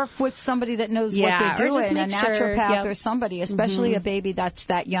want to work with somebody that knows what they're doing, a naturopath or somebody, especially a baby that's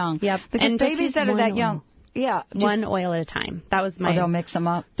that young. Yep. Because babies that are that young. Yeah. One oil at a time. That was my... don't mix them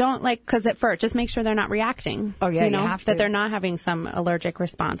up. Don't because at first, just make sure they're not reacting. Oh, yeah, you have to. That they're not having some allergic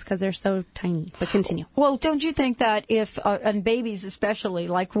response because they're so tiny. But continue. Well, don't you think that if, and babies especially,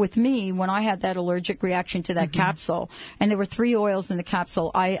 like with me, when I had that allergic reaction to that capsule, and there were 3 oils in the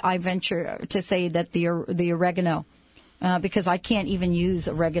capsule, I venture to say that the oregano, because I can't even use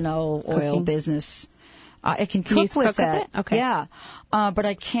oregano oil business. I can cook with it. Okay. Yeah. But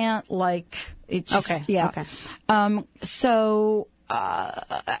I can't it just, okay. Yeah. Okay. So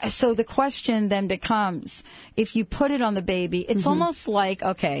the question then becomes, if you put it on the baby, it's almost like,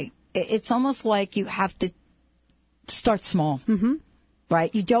 it's almost like you have to start small.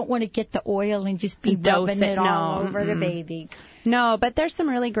 Right? You don't want to get the oil and just be rubbing it all over the baby. No, but there's some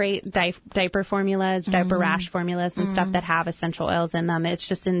really great diaper formulas, diaper rash formulas and stuff that have essential oils in them. It's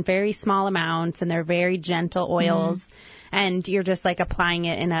just in very small amounts and they're very gentle oils. And you're just like applying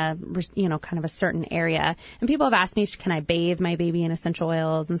it in a, kind of a certain area. And people have asked me, can I bathe my baby in essential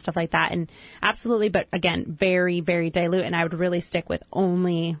oils and stuff like that? And absolutely. But again, very, very dilute. And I would really stick with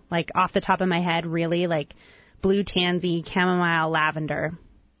only off the top of my head, really blue tansy, chamomile, lavender.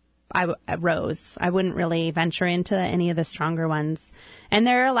 Rose. I wouldn't really venture into any of the stronger ones. And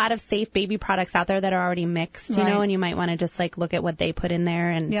there are a lot of safe baby products out there that are already mixed, and you might want to just look at what they put in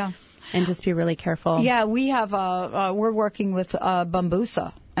there and just be really careful. Yeah, we have, we're working with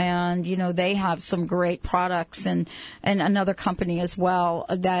Bambusa. and they have some great products, and another company as well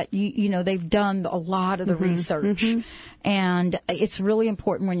that they've done a lot of the research. And it's really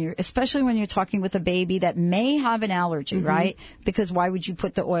important especially when you're talking with a baby that may have an allergy, right? Because why would you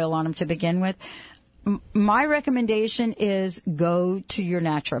put the oil on them to begin with? My recommendation is go to your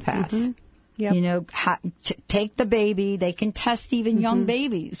naturopath. Take the baby. They can test even young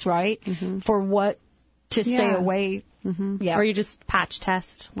babies, right? For what to stay away. Yeah. Or you just patch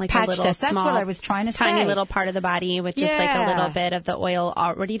test, like patch a little test. small, that's what I was trying to tiny say. little part of the body with just like a little bit of the oil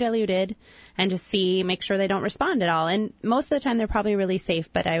already diluted, and just make sure they don't respond at all. And most of the time they're probably really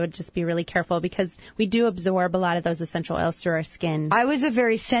safe, but I would just be really careful because we do absorb a lot of those essential oils through our skin. I was a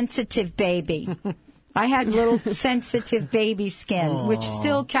very sensitive baby. I had little sensitive baby skin, which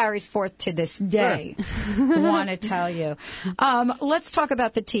still carries forth to this day. Want to tell you. Let's talk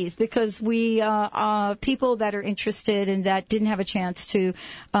about the teas, because we people that are interested and that didn't have a chance to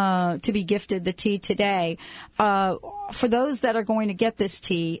be gifted the tea today. For those that are going to get this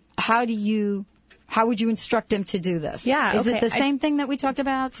tea, how would you instruct them to do this? Yeah. Is it the same thing that we talked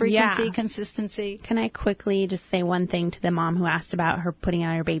about? Frequency, consistency? Can I quickly just say one thing to the mom who asked about her putting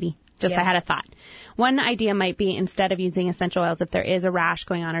on her baby? I had a thought. One idea might be, instead of using essential oils, if there is a rash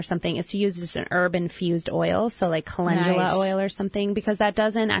going on or something, is to use just an herb-infused oil, so like calendula oil or something, because that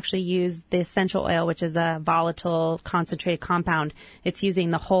doesn't actually use the essential oil, which is a volatile concentrated compound. It's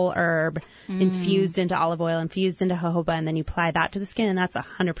using the whole herb infused into olive oil, infused into jojoba, and then you apply that to the skin, and that's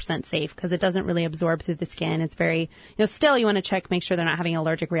 100% safe because it doesn't really absorb through the skin. It's very, still you want to check, make sure they're not having an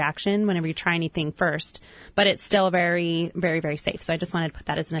allergic reaction whenever you try anything first, but it's still very, very, very safe. So I just wanted to put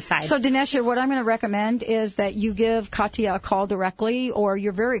that as an aside. So, Dinesha, what I'm going to recommend is that you give Katya a call directly, or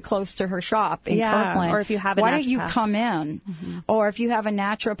you're very close to her shop in Kirkland. Or if you have a Why naturopath. don't you come in? Or if you have a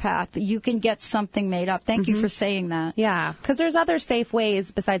naturopath, you can get something made up. Thank you for saying that. Yeah, because there's other safe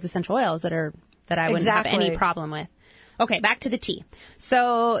ways besides essential oils that I wouldn't have any problem with. Okay, back to the tea.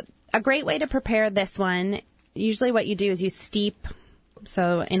 So a great way to prepare this one, usually what you do is you steep,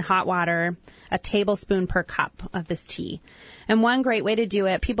 so in hot water, a tablespoon per cup of this tea. And one great way to do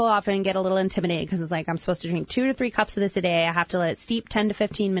it, people often get a little intimidated because it's like, I'm supposed to drink 2 to 3 cups of this a day. I have to let it steep 10 to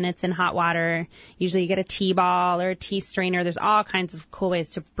 15 minutes in hot water. Usually you get a tea ball or a tea strainer. There's all kinds of cool ways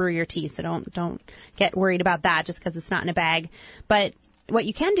to brew your tea, so don't get worried about that just because it's not in a bag. But what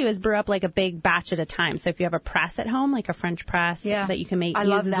you can do is brew up like a big batch at a time. So if you have a press at home, like a French press that you can use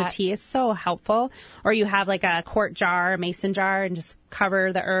as a tea, it's so helpful. Or you have like a quart jar, a mason jar, and just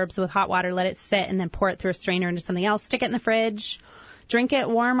cover the herbs with hot water, let it sit, and then pour it through a strainer into something else. Stick it in the fridge. Drink it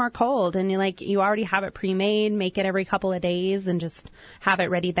warm or cold, and you already have it pre-made. Make it every couple of days and just have it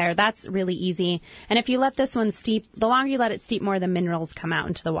ready there. That's really easy. And if you let this one steep, the longer you let it steep, more the minerals come out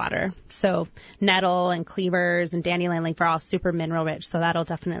into the water. So nettle and cleavers and dandelion leaf are all super mineral rich, so that'll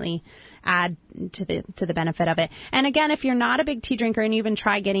definitely add to the benefit of it. And again, if you're not a big tea drinker and you even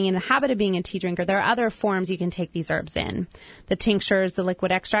try getting in the habit of being a tea drinker, there are other forms you can take these herbs in. The tinctures, the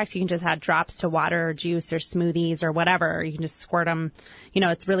liquid extracts, you can just add drops to water or juice or smoothies or whatever. Or you can just squirt them.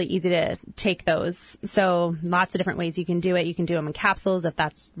 It's really easy to take those. So lots of different ways you can do it. You can do them in capsules if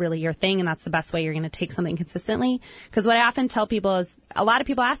that's really your thing, and that's the best way you're going to take something consistently. Because what I often tell people is, a lot of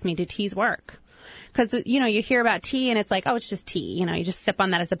people ask me, do teas work? Because, you hear about tea and it's like, oh, it's just tea. You just sip on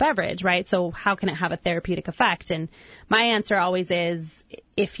that as a beverage, right? So how can it have a therapeutic effect? And my answer always is,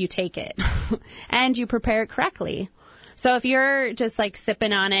 if you take it and you prepare it correctly. So if you're just like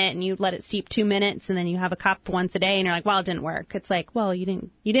sipping on it and you let it steep 2 minutes and then you have a cup once a day and you're like, well, it didn't work. It's like, well, you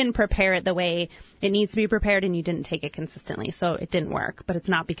didn't prepare it the way it needs to be prepared, and you didn't take it consistently. So it didn't work, but it's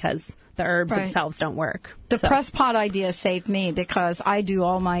not because the herbs themselves don't work. The press pot idea saved me because I do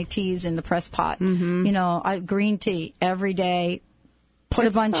all my teas in the press pot. Green tea every day. Put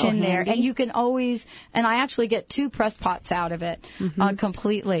a bunch in there, and you can always, and I actually get 2 press pots out of it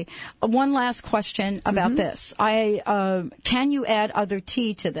completely. One last question about this. Can you add other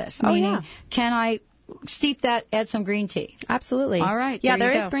tea to this? Meaning, can I steep that, add some green tea? Absolutely. All right. Yeah,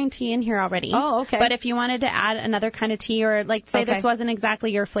 there is green tea in here already. Oh, okay. But if you wanted to add another kind of tea, or like say this wasn't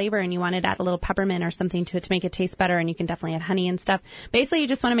exactly your flavor and you wanted to add a little peppermint or something to it to make it taste better, and you can definitely add honey and stuff. Basically, you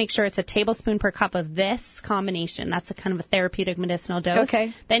just want to make sure it's a tablespoon per cup of this combination. That's a kind of a therapeutic medicinal dose.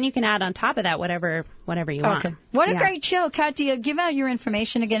 Okay. Then you can add on top of that whatever you want. Okay. What a great show, Katya. Give out your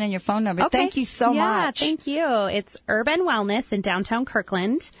information again and your phone number. Okay. Thank you so much. Yeah, thank you. It's Herban Wellness in downtown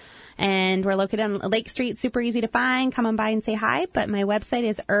Kirkland. And we're located on Lake Street, super easy to find. Come on by and say hi. But my website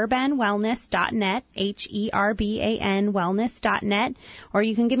is herbanwellness.net, Herban wellness.net. Or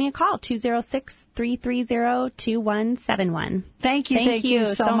you can give me a call, 206-330-2171. Thank you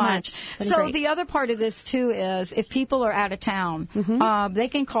so much. So great. the other part of this, too, is if people are out of town, they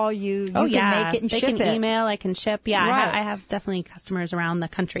can call you. You can make it and ship it. They can email. I can ship. Yeah, right. I have definitely customers around the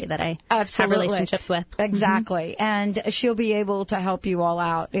country that I have relationships with. Exactly. And she'll be able to help you all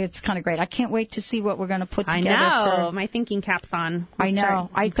out. It's kind of great. I can't wait to see what we're going to put together. I know. My thinking cap's on. I know.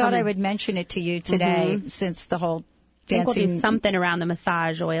 I thought I would mention it to you today since the whole I think we'll do something around the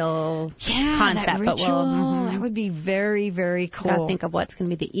massage oil concept. That ritual, but that would be very, very cool. Gotta think of what's going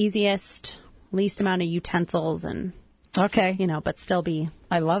to be the easiest, least amount of utensils and... Okay. But still be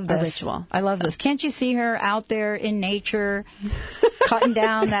I love this. A ritual. I love this. Can't you see her out there in nature cutting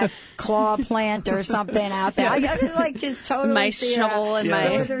down that claw plant or something out there? I just totally my see shovel and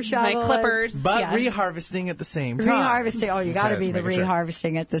my clippers. But reharvesting at the same time. Reharvesting. Oh, you got to be the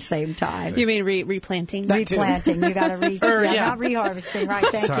reharvesting at the same time. You mean replanting? Replanting. You got to not reharvesting. Right.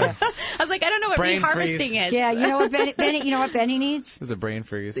 Thank you. I was like, I don't know what reharvesting is. Yeah. You know what Benny? You know what Benny needs? It's a brain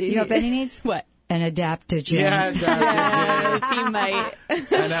freeze. You know what Benny needs? What? An adaptogen. Yeah, adaptogen. You might.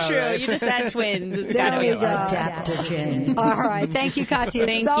 That's true. Right? You just had twins. It's there we go. Adaptogen. All right. Thank you, Katya,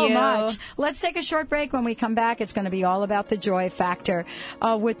 so much. Let's take a short break. When we come back, it's going to be all about the joy factor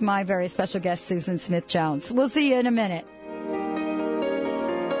with my very special guest, Susan Smith-Jones. We'll see you in a minute.